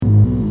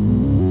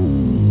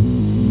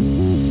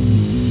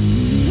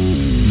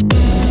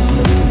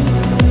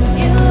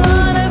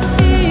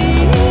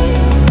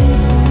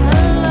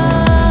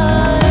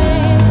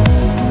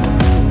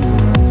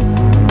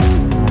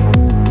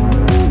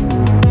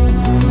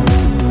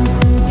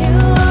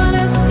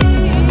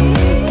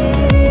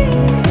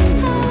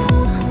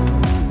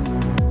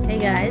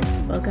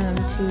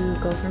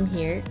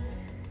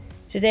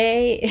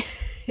Today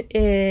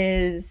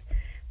is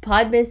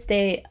Podmas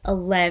Day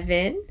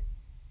 11.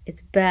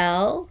 It's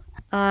Belle.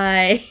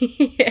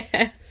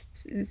 It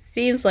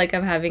seems like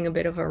I'm having a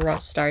bit of a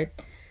rough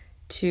start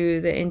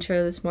to the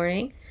intro this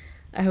morning.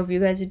 I hope you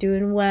guys are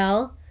doing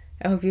well.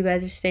 I hope you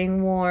guys are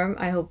staying warm.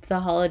 I hope the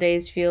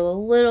holidays feel a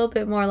little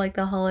bit more like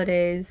the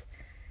holidays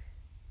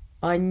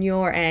on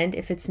your end.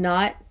 If it's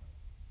not,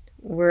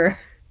 we're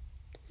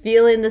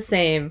feeling the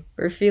same.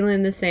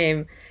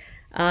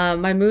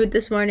 My mood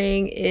this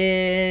morning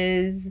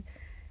is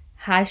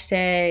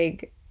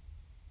hashtag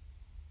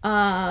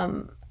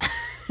um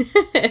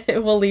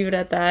we'll leave it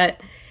at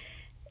that.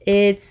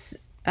 It's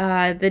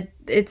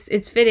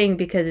fitting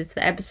because it's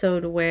the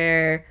episode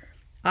where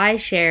I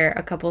share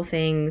a couple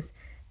things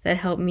that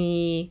help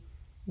me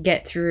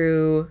get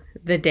through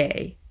the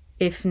day,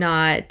 if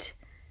not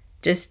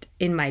just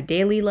in my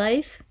daily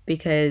life,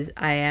 because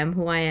I am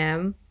who I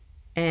am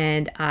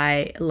and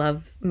I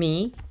love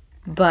me.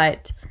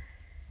 But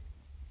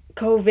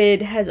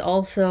COVID has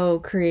also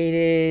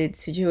created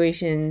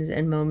situations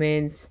and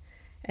moments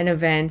and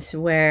events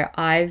where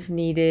I've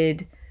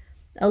needed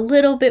a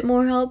little bit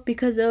more help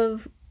because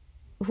of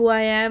who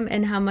I am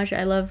and how much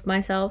I love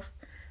myself.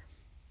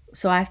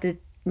 So I have to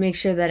make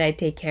sure that I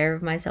take care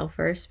of myself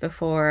first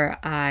before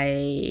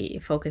I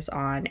focus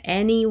on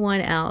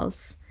anyone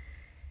else.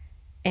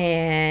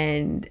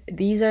 And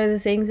these are the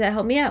things that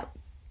help me out.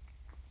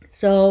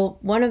 So,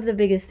 one of the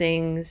biggest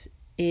things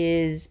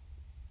is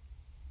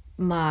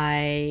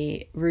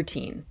my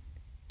routine.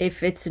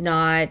 If it's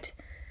not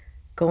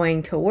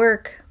going to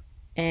work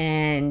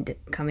and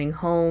coming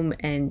home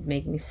and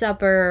making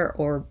supper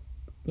or,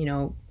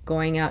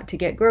 going out to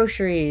get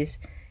groceries,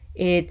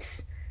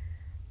 it's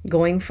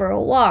going for a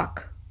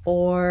walk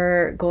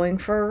or going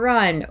for a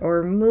run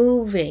or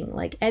moving,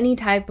 like any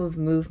type of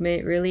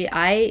movement, really.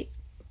 I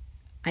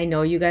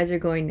know you guys are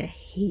going to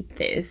hate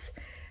this,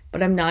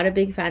 but I'm not a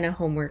big fan of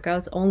home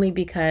workouts only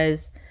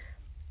because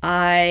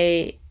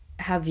I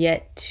have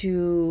yet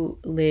to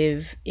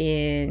live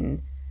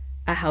in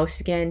a house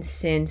again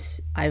since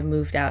I've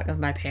moved out of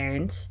my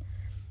parents'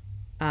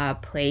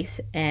 place,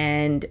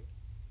 and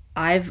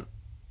I've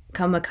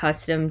come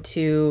accustomed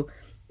to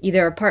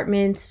either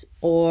apartments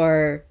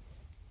or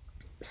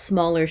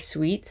smaller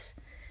suites.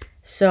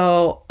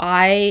 So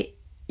I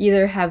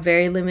either have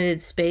very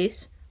limited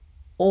space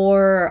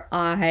or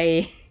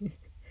I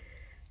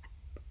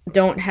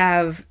don't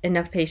have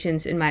enough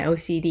patience in my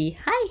OCD.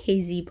 Hi,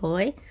 Hazy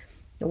Boy,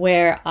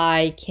 where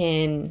I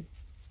can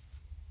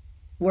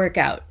work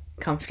out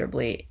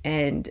comfortably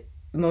and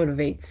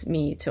motivates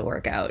me to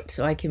work out.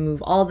 So I can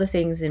move all the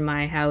things in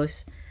my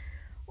house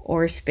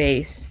or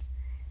space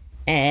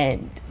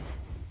and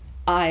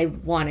I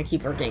want to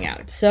keep working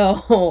out.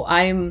 So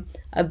I'm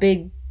a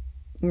big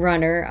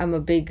runner, I'm a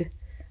big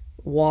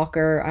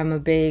walker, I'm a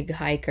big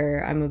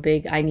hiker,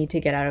 I need to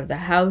get out of the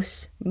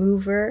house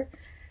mover.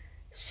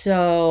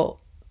 So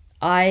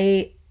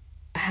I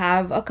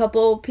have a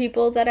couple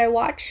people that I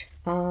watch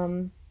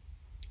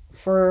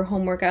for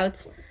home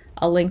workouts.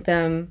 I'll link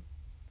them,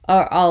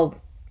 or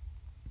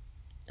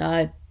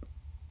uh,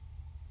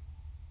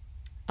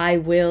 I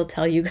will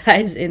tell you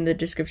guys in the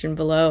description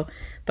below,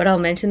 but I'll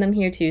mention them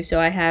here too. So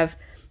I have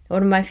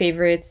one of my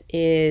favorites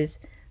is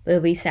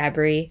Lily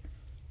Sabri.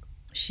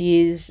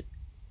 She's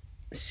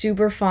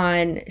super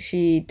fun.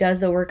 She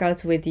does the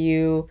workouts with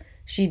you.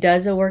 She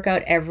does a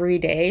workout every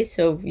day,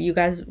 so you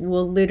guys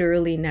will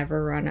literally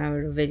never run out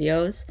of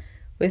videos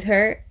with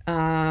her.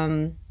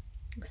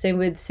 Same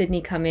with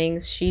Sydney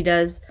Cummings. She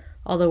does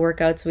all the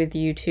workouts with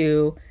you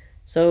too.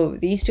 So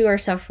these two are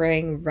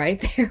suffering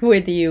right there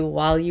with you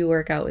while you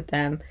work out with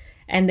them.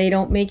 And they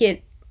don't make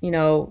it,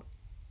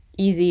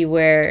 easy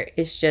where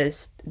it's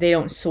just they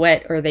don't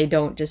sweat or they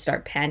don't just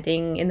start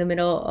panting in the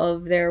middle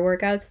of their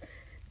workouts.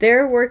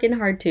 They're working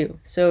hard too.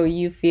 So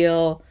you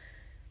feel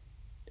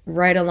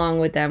right along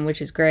with them,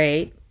 which is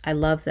great. I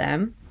love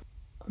them.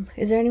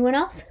 Is there anyone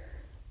else?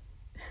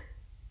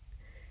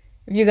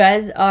 If you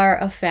guys are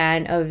a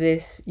fan of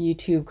this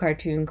YouTube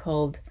cartoon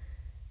called,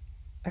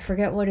 I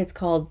forget what it's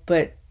called,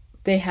 but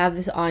they have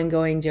this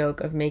ongoing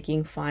joke of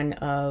making fun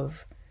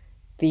of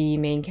the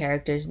main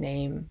character's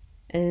name.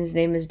 And his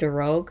name is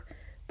Darogue,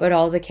 but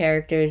all the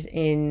characters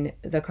in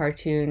the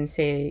cartoon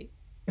say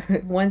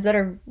ones that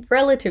are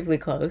relatively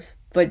close,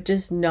 but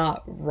just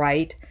not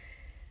right.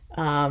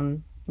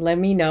 Let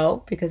me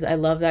know because I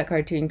love that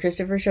cartoon.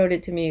 Christopher showed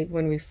it to me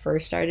when we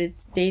first started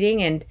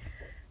dating, and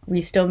we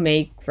still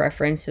make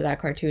reference to that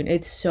cartoon.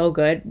 It's so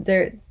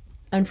good.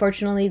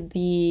 Unfortunately,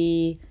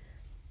 the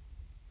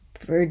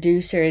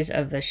producers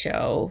of the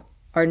show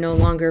are no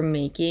longer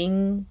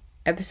making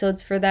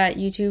episodes for that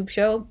YouTube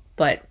show,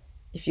 but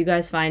if you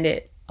guys find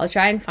it, I'll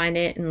try and find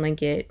it and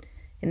link it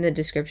in the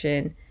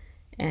description,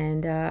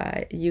 and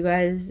you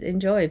guys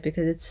enjoy it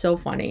because it's so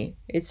funny.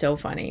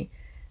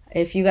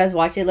 If you guys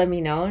watch it, let me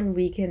know and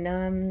we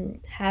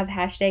can have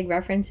hashtag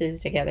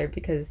references together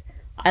because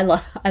I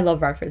love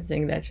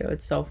referencing that show.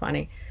 It's so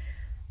funny.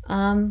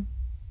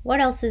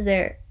 What else is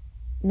there?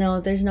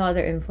 No, there's no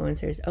other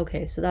influencers.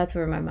 Okay, so that's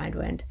where my mind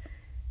went.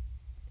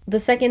 the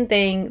second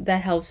thing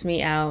that helps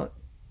me out,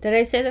 did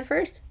I say that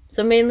first?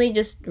 So mainly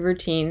just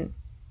routine.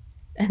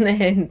 And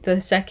then the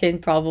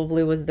second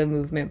probably was the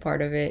movement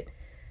part of it.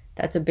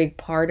 That's a big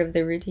part of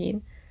the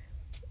routine.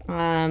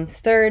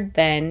 Third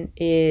then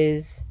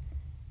is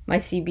my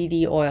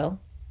CBD oil.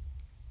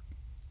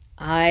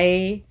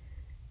 I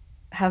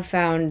have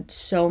found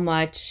so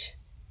much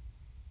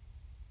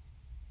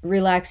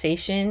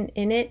relaxation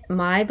in it.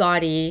 My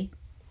body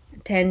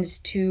tends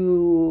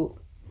to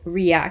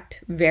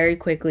react very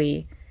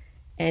quickly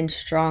and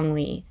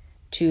strongly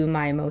to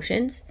my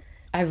emotions.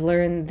 I've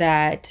learned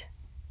that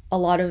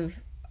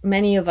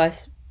many of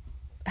us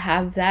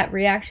have that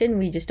reaction,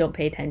 we just don't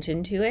pay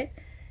attention to it.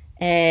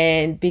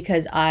 And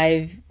because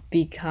I've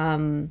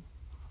become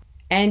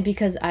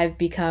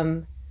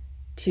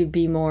to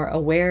be more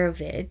aware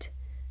of it,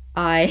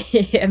 I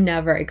am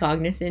now very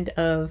cognizant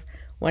of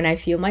when I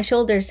feel my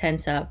shoulders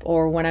tense up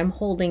or when I'm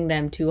holding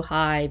them too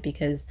high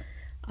because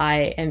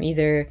I am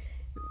either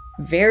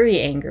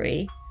very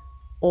angry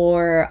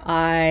or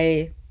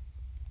I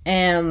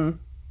am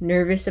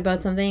nervous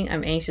about something,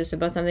 I'm anxious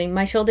about something.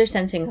 My shoulders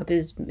tensing up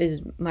is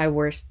my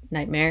worst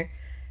nightmare.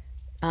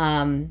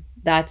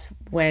 That's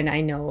when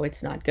I know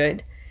it's not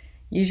good.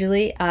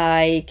 Usually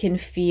I can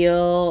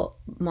feel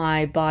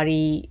my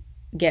body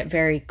get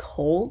very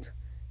cold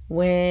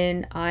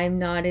when I'm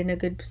not in a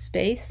good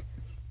space.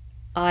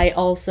 I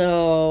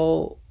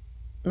also,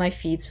 my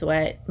feet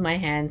sweat, my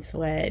hands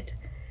sweat.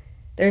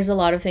 There's a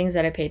lot of things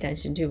that I pay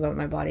attention to about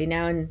my body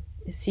now, and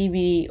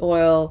CBD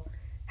oil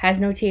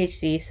has no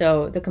THC,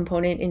 so the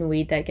component in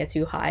weed that gets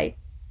you high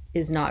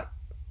is not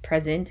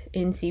present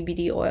in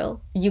CBD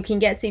oil. You can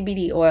get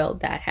CBD oil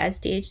that has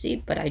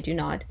THC, but I do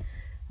not.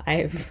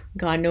 I've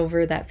gone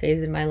over that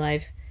phase in my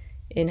life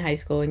in high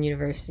school and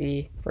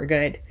university for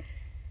good.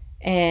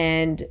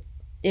 And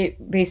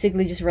it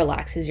basically just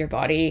relaxes your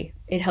body.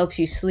 It helps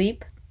you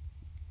sleep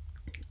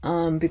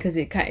because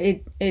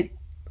it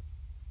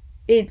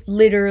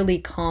literally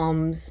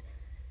calms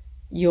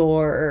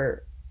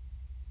your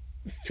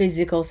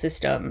physical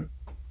system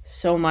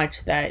so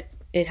much that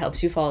it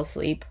helps you fall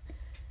asleep.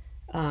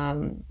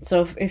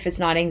 So if it's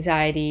not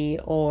anxiety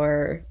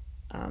or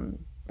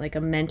like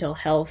a mental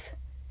health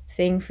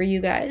thing for you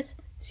guys,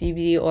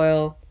 CBD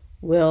oil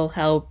will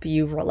help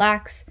you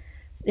relax.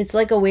 It's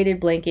like a weighted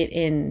blanket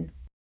in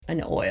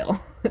an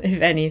oil,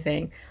 if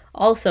anything.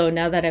 Also,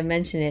 now that I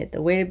mention it,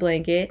 the weighted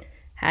blanket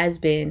has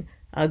been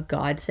a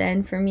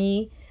godsend for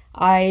me.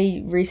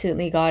 I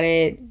recently got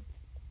it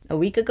a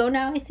week ago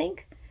now, I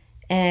think,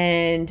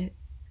 and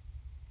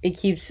it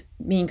keeps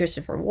me and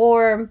Christopher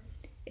warm.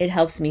 It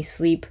helps me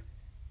sleep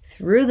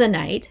through the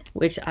night,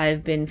 which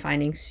I've been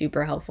finding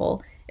super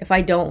helpful. If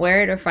I don't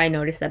wear it or if I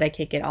notice that I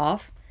kick it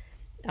off,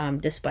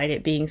 despite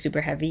it being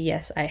super heavy,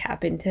 yes, I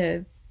happen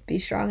to be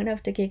strong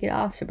enough to kick it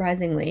off,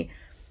 surprisingly,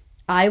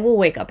 I will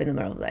wake up in the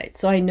middle of the night.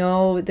 So I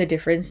know the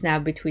difference now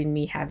between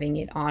me having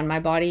it on my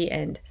body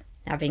and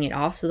having it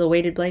off. So the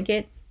weighted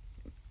blanket,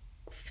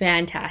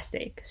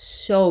 fantastic.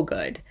 So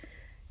good.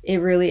 It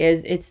really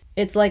is.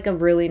 It's like a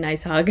really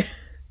nice hug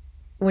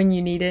when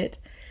you need it.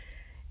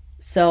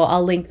 So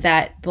I'll link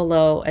that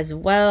below as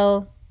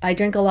well. I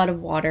drink a lot of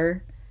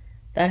water.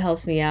 That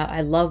helps me out.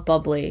 I love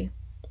bubbly,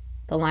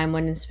 the lime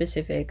one in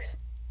specifics.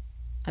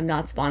 I'm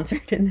not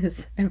sponsored in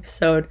this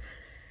episode,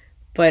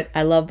 but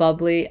I love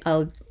bubbly.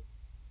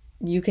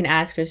 You can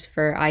ask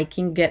Christopher. I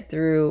can get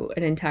through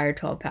an entire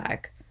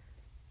 12-pack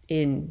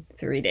in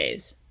 3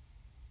 days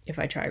if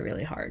I try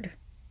really hard.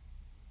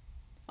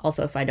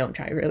 Also, if I don't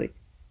try really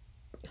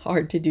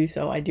hard to do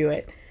so, I do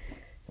it.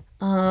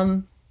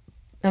 I'm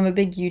a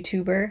big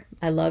YouTuber.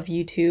 I love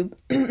YouTube.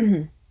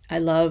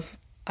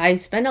 I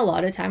spend a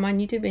lot of time on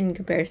YouTube in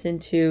comparison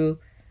to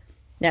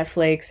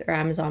Netflix or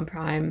Amazon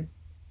Prime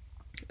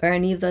or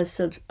any of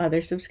the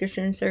other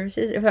subscription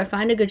services. If I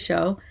find a good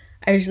show,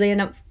 I usually end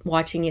up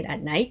watching it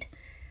at night,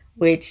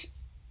 which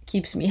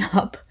keeps me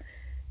up.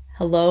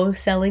 Hello,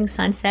 Selling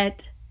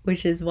Sunset,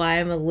 which is why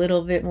I'm a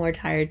little bit more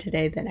tired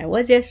today than I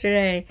was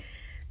yesterday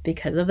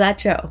because of that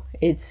show.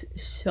 It's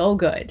so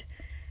good.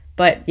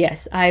 But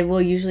yes, I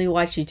will usually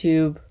watch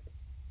YouTube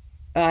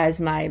as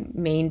my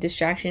main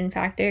distraction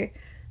factor.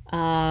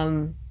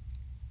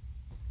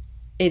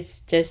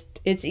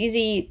 It's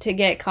easy to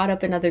get caught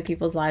up in other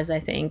people's lives,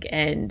 I think,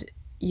 and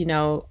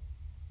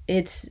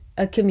it's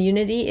a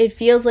community. It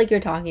feels like you're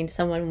talking to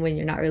someone when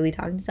you're not really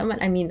talking to someone.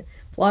 I mean,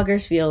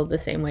 vloggers feel the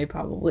same way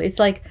probably. It's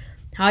like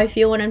how I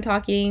feel when I'm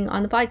talking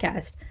on the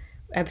podcast.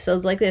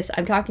 Episodes like this,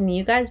 I'm talking to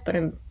you guys, but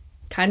I'm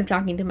kind of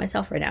talking to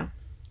myself right now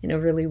in a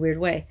really weird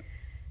way.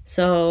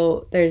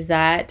 So there's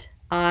that.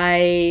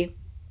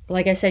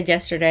 Like I said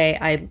yesterday,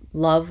 I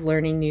love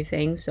learning new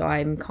things, so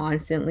I'm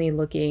constantly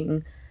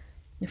looking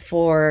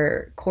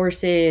for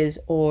courses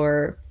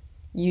or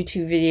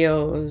YouTube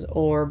videos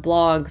or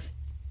blogs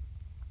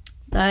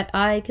that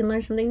I can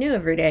learn something new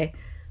every day.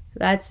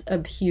 That's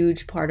a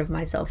huge part of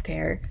my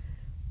self-care.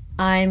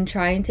 I'm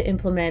trying to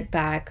implement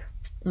back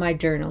my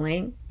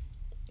journaling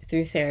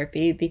through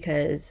therapy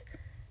because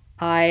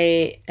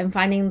I am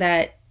finding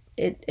that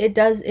it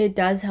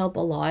does help a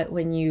lot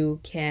when you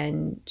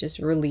can just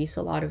release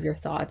a lot of your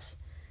thoughts,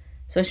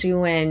 especially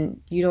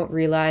when you don't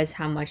realize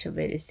how much of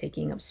it is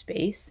taking up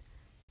space,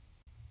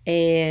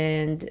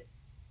 and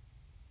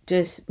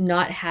just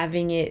not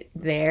having it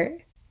there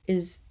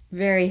is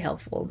very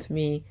helpful to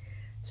me.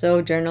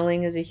 So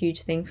journaling is a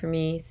huge thing for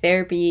me.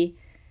 Therapy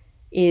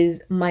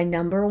is my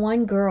number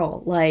one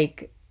girl.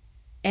 Like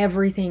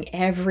everything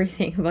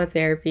about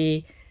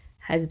therapy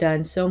has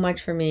done so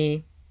much for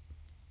me,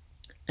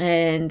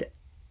 and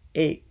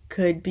it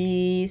could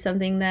be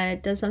something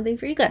that does something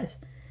for you guys.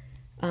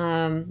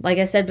 Like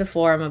I said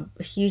before, I'm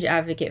a huge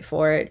advocate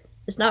for it.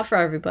 It's not for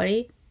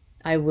everybody.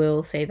 I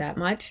will say that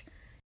much.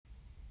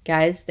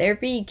 Guys,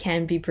 therapy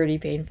can be pretty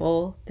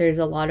painful. There's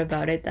a lot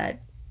about it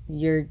that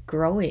you're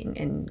growing,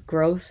 and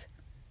growth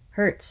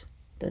hurts.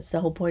 That's the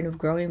whole point of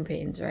growing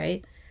pains,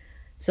 right?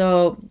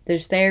 So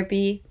there's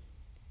therapy.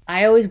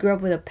 I always grew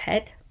up with a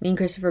pet. Me and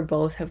Christopher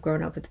both have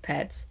grown up with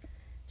pets.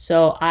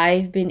 So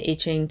I've been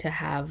itching to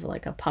have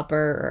like a pupper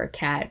or a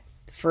cat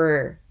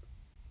for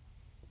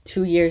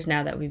 2 years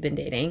now that we've been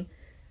dating.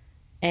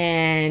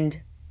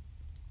 And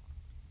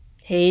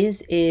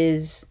Hayes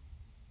is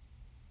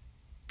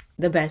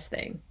the best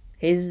thing.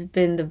 Hayes has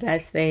been the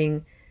best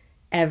thing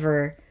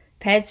ever.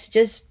 Pets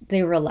just,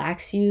 they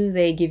relax you,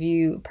 they give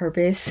you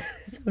purpose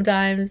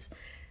sometimes,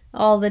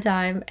 all the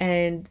time.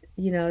 And,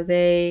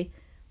 they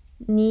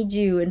need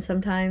you. And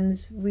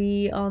sometimes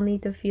we all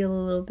need to feel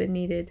a little bit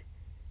needed.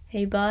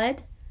 Hey,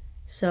 bud.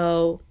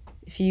 So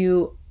if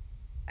you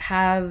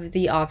have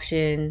the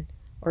option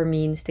or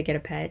means to get a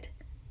pet,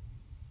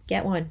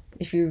 get one.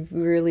 If you've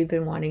really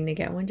been wanting to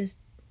get one, just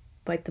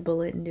bite the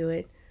bullet and do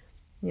it.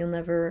 You'll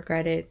never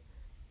regret it.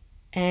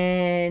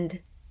 And,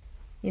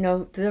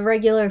 the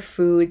regular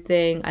food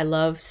thing, I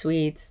love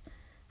sweets.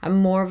 I'm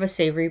more of a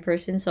savory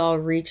person, so I'll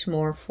reach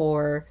more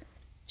for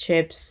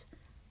chips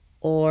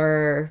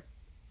or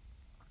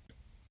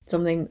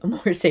something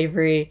more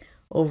savory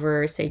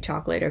over, say,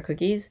 chocolate or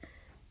cookies.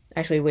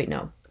 Actually, wait,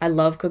 no. I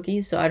love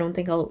cookies, so I don't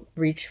think I'll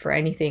reach for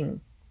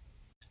anything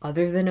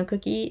other than a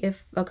cookie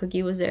if a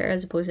cookie was there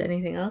as opposed to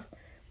anything else.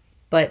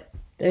 But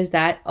there's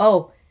that.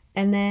 Oh,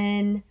 and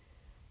then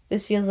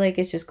this feels like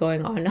it's just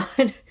going on and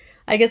on.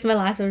 I guess my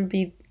last one would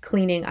be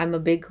cleaning. I'm a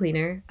big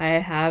cleaner. I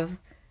have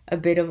a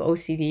bit of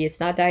OCD. It's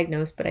not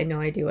diagnosed, but I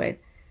know I do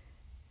it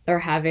or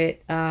have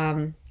it.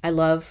 I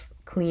love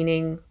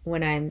cleaning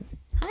when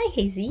hi,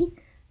 Hazy.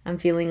 I'm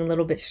feeling a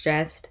little bit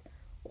stressed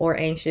or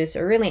anxious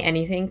or really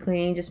anything.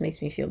 Cleaning just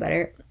makes me feel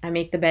better. I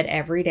make the bed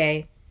every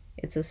day.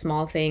 It's a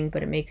small thing,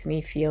 but it makes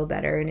me feel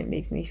better, and it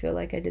makes me feel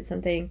like I did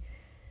something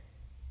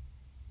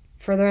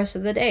for the rest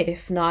of the day.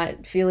 If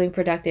not feeling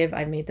productive,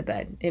 I made the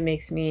bed. It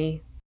makes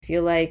me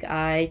feel like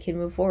I can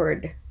move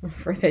forward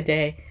for the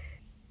day.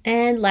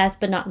 And last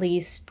but not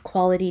least,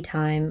 quality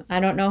time. I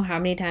don't know how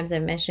many times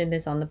I've mentioned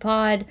this on the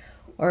pod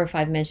or if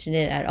I've mentioned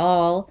it at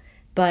all,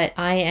 but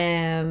I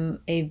am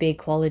a big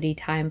quality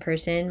time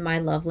person. My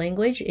love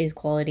language is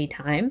quality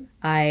time.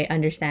 I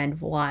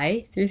understand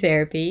why through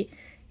therapy.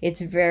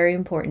 It's very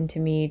important to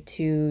me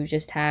to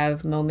just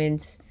have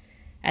moments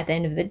at the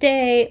end of the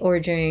day or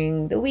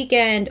during the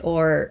weekend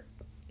or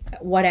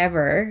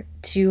whatever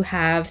to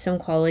have some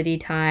quality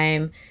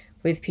time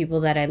with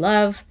people that I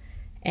love.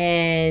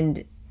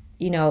 And,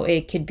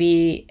 it could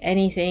be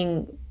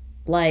anything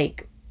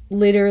like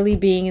literally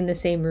being in the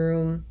same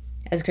room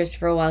as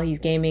Christopher while he's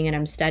gaming and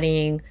I'm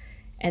studying,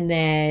 and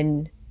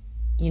then,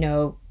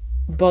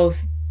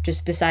 both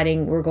just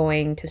deciding we're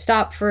going to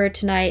stop for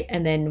tonight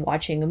and then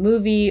watching a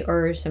movie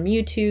or some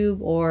YouTube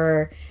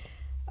or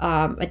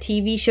a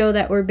TV show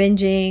that we're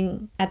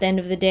binging at the end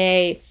of the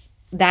day.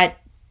 That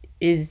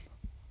is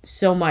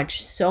so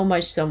much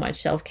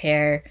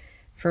self-care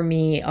for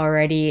me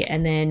already.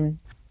 And then,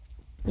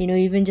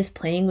 even just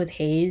playing with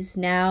Hayes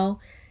now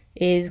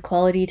is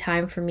quality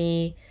time for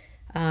me.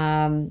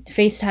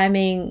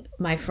 FaceTiming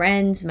my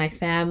friends, my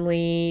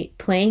family,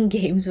 playing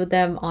games with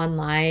them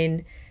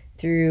online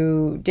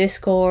through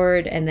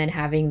Discord, and then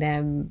having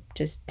them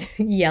just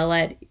yell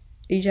at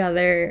each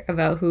other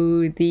about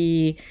who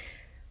the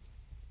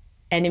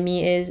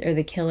enemy is or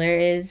the killer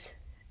is,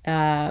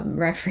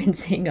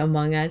 referencing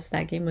Among Us.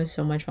 That game was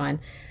so much fun.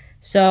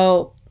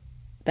 So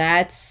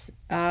that's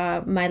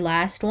my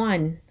last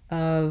one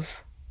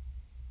of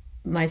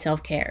my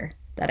self-care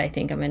that I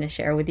think I'm going to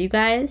share with you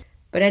guys.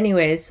 But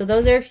anyways, so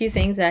those are a few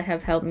things that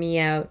have helped me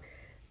out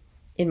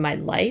in my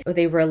life.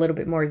 They were a little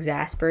bit more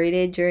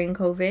exasperated during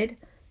COVID,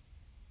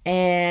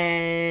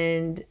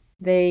 and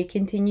they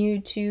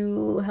continue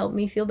to help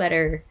me feel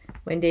better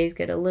when days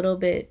get a little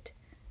bit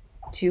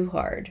too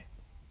hard.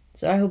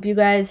 So I hope you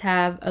guys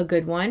have a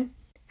good one.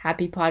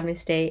 Happy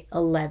Podmas Day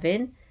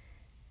 11.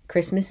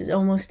 Christmas is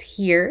almost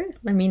here.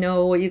 Let me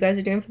know what you guys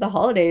are doing for the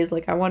holidays.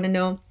 I want to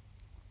know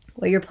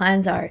what your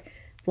plans are.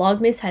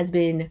 Vlogmas has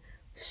been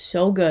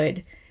so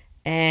good,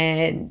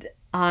 and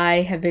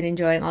I have been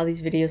enjoying all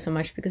these videos so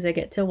much because I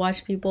get to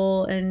watch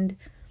people and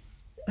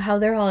how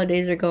their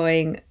holidays are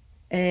going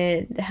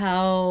and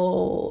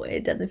how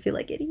it doesn't feel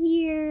like it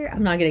here.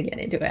 I'm not going to get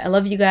into it. I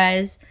love you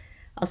guys.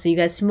 I'll see you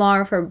guys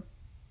tomorrow for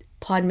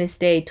Podmas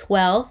Day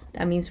 12.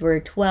 That means we're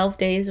 12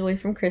 days away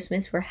from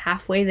Christmas. We're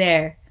halfway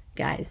there,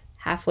 guys.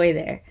 Halfway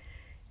there.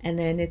 And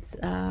then it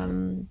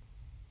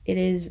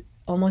is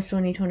almost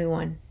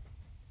 2021.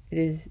 It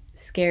is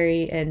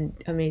scary and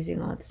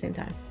amazing all at the same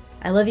time.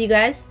 I love you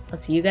guys. I'll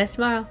see you guys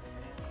tomorrow.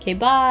 Okay,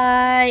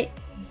 bye.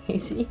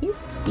 See you,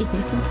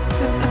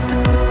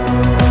 Speeds.